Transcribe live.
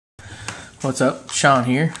What's up? Sean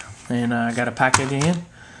here, and I got a package in,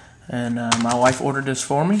 and my wife ordered this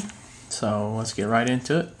for me, so let's get right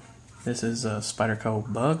into it. This is a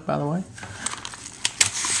Spyderco Bug, by the way.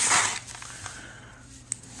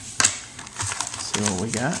 Let's see what we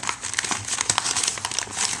got.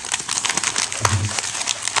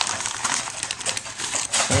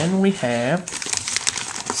 And we have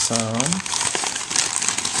some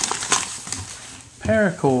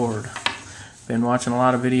paracord. Been watching a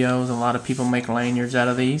lot of videos. A lot of people make lanyards out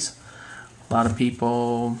of these. A lot of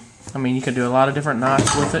people, you can do a lot of different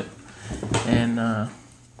knots with it. And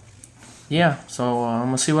yeah, so I'm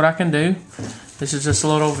gonna see what I can do. This is just a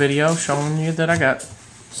little video showing you that I got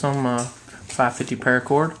some 550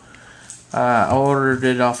 paracord. I ordered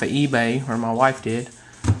it off of eBay, or my wife did,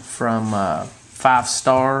 from 5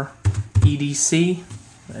 Star EDC.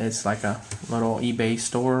 It's like a little eBay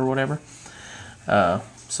store or whatever.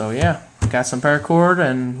 So yeah, got some paracord,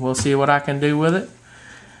 and we'll see what I can do with it.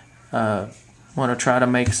 Want to try to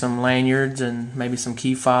make some lanyards and maybe some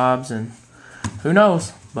key fobs, and who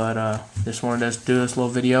knows. But just wanted to do this little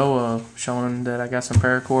video showing that I got some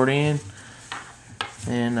paracord in,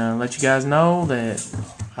 and let you guys know that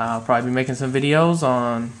I'll probably be making some videos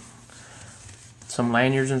on some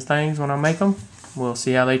lanyards and things when I make them. We'll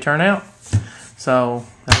see how they turn out. So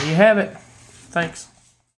there you have it. Thanks.